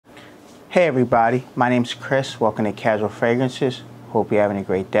Hey everybody, my name's Chris. Welcome to Casual Fragrances. Hope you're having a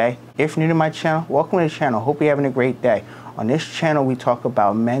great day. If you're new to my channel, welcome to the channel. Hope you're having a great day. On this channel, we talk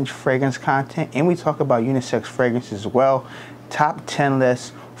about men's fragrance content and we talk about unisex fragrances as well. Top 10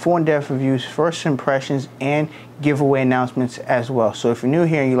 lists, full in-depth reviews, first impressions, and giveaway announcements as well. So if you're new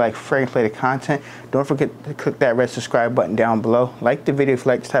here and you like fragrance-related content, don't forget to click that red subscribe button down below. Like the video if you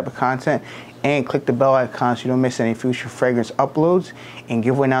like this type of content, and click the bell icon so you don't miss any future fragrance uploads and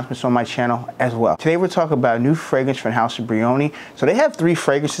giveaway announcements on my channel as well. Today we're talking about a new fragrance from the House of Brioni. So they have 3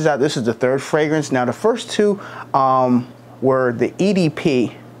 fragrances out. This is the 3rd fragrance. Now the first 2 were the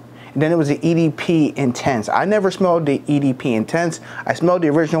EDP, and then it was the EDP Intense. I never smelled the EDP Intense. I smelled the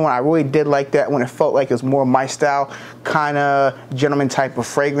original one. I really did like that one. It felt like it was more my style, kind of gentleman type of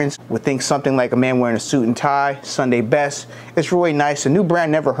fragrance. Would think something like a man wearing a suit and tie, Sunday best. It's really nice. A new brand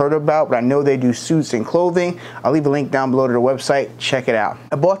I never heard about, but I know they do suits and clothing. I'll leave a link down below to the website. Check it out.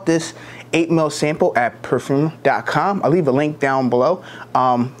 I bought this 8 ml sample at perfume.com. I'll leave a link down below.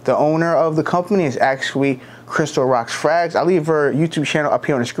 The owner of the company is actually Crystal Rocks Frags. I'll leave her YouTube channel up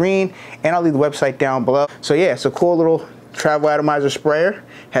here on the screen, and I'll leave the website down below. So yeah, it's a cool little travel atomizer sprayer.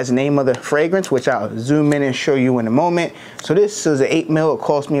 Has the name of the fragrance, which I'll zoom in and show you in a moment. So this is an 8 ml. It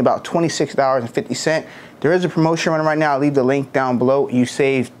cost me about $26.50. There is a promotion running right now. I'll leave the link down below. You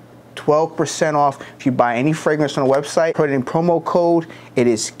save 12% off if you buy any fragrance on the website. Put in promo code. It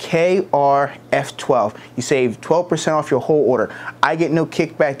is KRF12. You save 12% off your whole order. I get no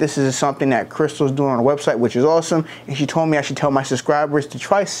kickback. This is something that Crystal's doing on the website, which is awesome. And she told me I should tell my subscribers to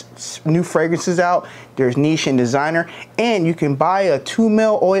try new fragrances out. There's niche and designer, and you can buy a 2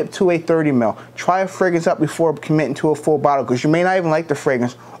 ml all the way up to a 30 ml. Try a fragrance out before committing to a full bottle, because you may not even like the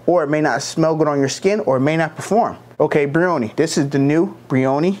fragrance, or it may not smell good on your skin, or it may not perform. Okay, Brioni. This is the new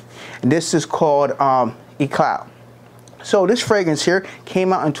Brioni, and this is called Eclat. So this fragrance here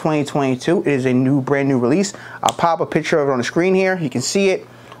came out in 2022. It is a brand new release. I'll pop a picture of it on the screen here. You can see it.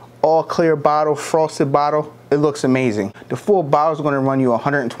 All clear bottle, frosted bottle. It looks amazing. The full bottle is going to run you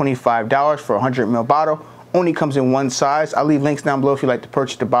 $125 for a 100 ml bottle. Only comes in one size. I'll leave links down below if you'd like to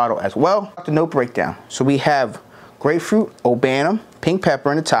purchase the bottle as well. The note breakdown. So we have grapefruit, obanum, pink pepper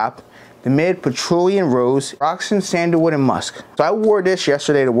in the top, the mid, patchouli and rose, roxin, sandalwood, and musk. So I wore this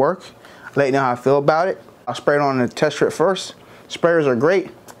yesterday to work. Let you know how I feel about it. I'll spray it on the test strip first. Sprayers are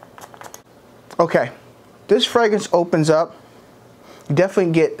great. Okay, this fragrance opens up. You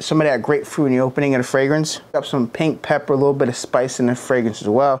definitely get some of that grapefruit in the opening of the fragrance. Pick up some pink pepper, a little bit of spice in the fragrance as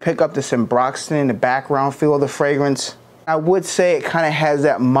well. Pick up the ambroxan in the background feel of the fragrance. I would say it kind of has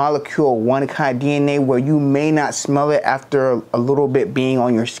that molecule 1 kind of DNA where you may not smell it after a little bit being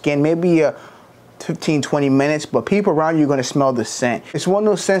on your skin, maybe 15-20 minutes, but people around you are going to smell the scent. It's one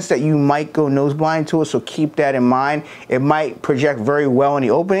of those scents that you might go nose blind to, so keep that in mind. It might project very well in the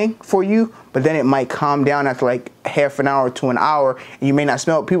opening for you, but then it might calm down after like half an hour to an hour, and you may not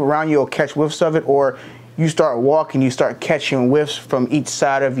smell it. People around you will catch whiffs of it, or you start walking, you start catching whiffs from each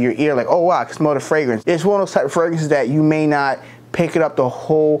side of your ear, like, oh wow, I can smell the fragrance. It's one of those type of fragrances that you may not pick it up the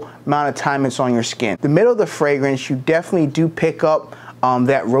whole amount of time it's on your skin. The middle of the fragrance, you definitely do pick up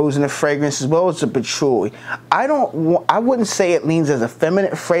that rose in the fragrance as well as the patchouli. I wouldn't say it leans as a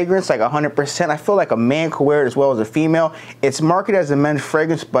feminine fragrance like 100%. I feel like a man could wear it as well as a female. It's marketed as a men's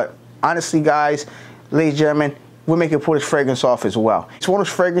fragrance, but honestly guys, ladies and gentlemen, women can pull this fragrance off as well. It's one of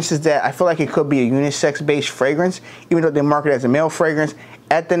those fragrances that I feel like it could be a unisex based fragrance, even though they market it as a male fragrance.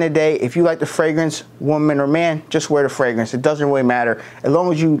 At the end of the day, if you like the fragrance, woman or man, just wear the fragrance. It doesn't really matter. As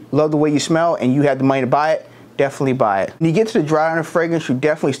long as you love the way you smell and you have the money to buy it, definitely buy it. When you get to the dry on the fragrance, you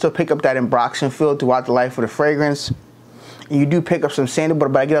definitely still pick up that ambroxan feel throughout the life of the fragrance. And you do pick up some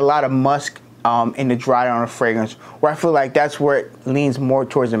sandalwood, but I get a lot of musk in the dry on the fragrance, where I feel like that's where it leans more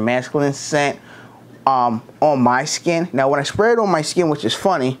towards a masculine scent on my skin. Now when I spray it on my skin, which is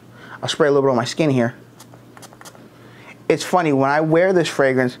funny, I'll spray a little bit on my skin here. It's funny, when I wear this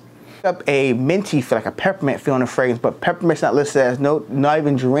fragrance, up a minty feel, like a peppermint feel in the fragrance, but peppermint's not listed as, not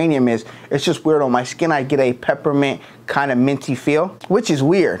even geranium is. It's just weird. On my skin I get a peppermint kind of minty feel, which is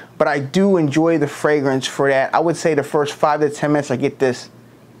weird, but I do enjoy the fragrance for that. I would say the first 5 to 10 minutes I get this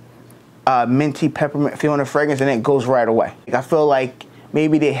minty peppermint feel in the fragrance, and it goes right away. I feel like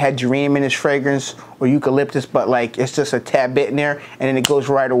maybe they had geranium in this fragrance or eucalyptus, but like it's just a tad bit in there, and then it goes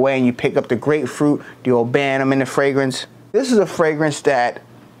right away, and you pick up the grapefruit, the obanum in the fragrance. This is a fragrance that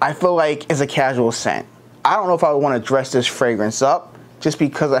I feel like is a casual scent. I don't know if I would want to dress this fragrance up, just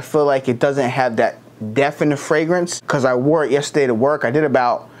because I feel like it doesn't have that depth in the fragrance. Because I wore it yesterday to work. I did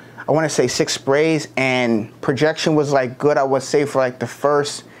about, I want to say 6 sprays, and projection was like good, I would say, for like the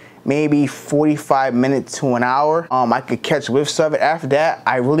first maybe 45 minutes to an hour. I could catch whiffs of it. After that,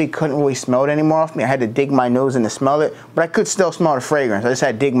 I really couldn't really smell it anymore off me. I had to dig my nose in to smell it, but I could still smell the fragrance. I just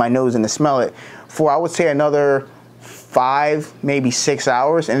had to dig my nose in to smell it for, I would say, another 5, maybe 6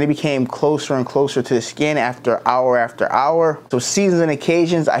 hours, and it became closer and closer to the skin after hour. So seasons and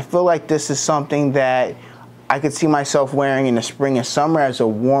occasions, I feel like this is something that I could see myself wearing in the spring and summer as a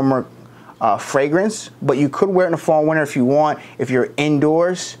warmer fragrance, but you could wear it in the fall and winter if you want. If you're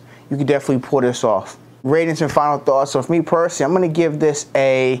indoors, you could definitely pull this off. Ratings and final thoughts. So for me personally, I'm going to give this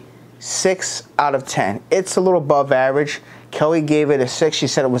a 6 out of 10. It's a little above average. Kelly gave it a 6. She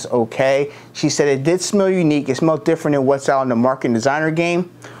said it was okay. She said it did smell unique. It smelled different than what's out in the market and designer game,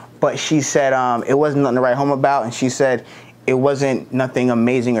 but she said it wasn't nothing to write home about, and she said it wasn't nothing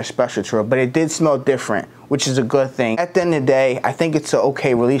amazing or special to her, but it did smell different, which is a good thing. At the end of the day, I think it's an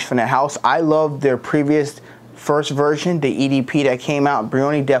okay release from the house. I love their previous first version, the EDP that came out.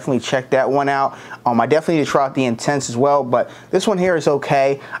 Brioni, definitely check that one out. I definitely need to try out the Intense as well, but this one here is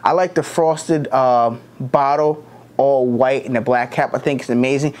okay. I like the frosted bottle, all white, and the black cap. I think it's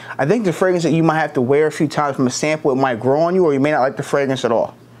amazing. I think the fragrance that you might have to wear a few times from a sample, it might grow on you, or you may not like the fragrance at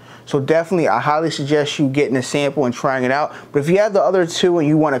all. So definitely, I highly suggest you getting a sample and trying it out. But if you have the other two and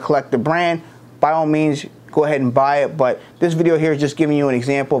you want to collect the brand, by all means, go ahead and buy it. But this video here is just giving you an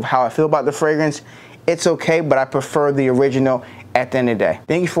example of how I feel about the fragrance. It's okay, but I prefer the original at the end of the day.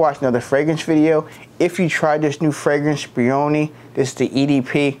 Thank you for watching another fragrance video. If you tried this new fragrance, Brioni, this is the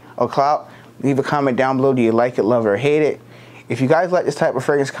EDP Eclat, leave a comment down below. Do you like it, love it, or hate it? If you guys like this type of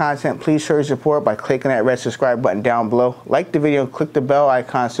fragrance content, please show your support by clicking that red subscribe button down below. Like the video and click the bell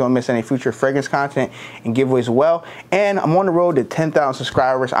icon so you don't miss any future fragrance content and giveaways as well. And I'm on the road to 10,000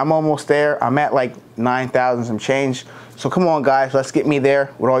 subscribers. I'm almost there. I'm at like 9,000 some change. So come on, guys, let's get me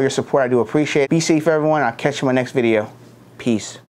there with all your support. I do appreciate it. Be safe, everyone. I'll catch you in my next video. Peace.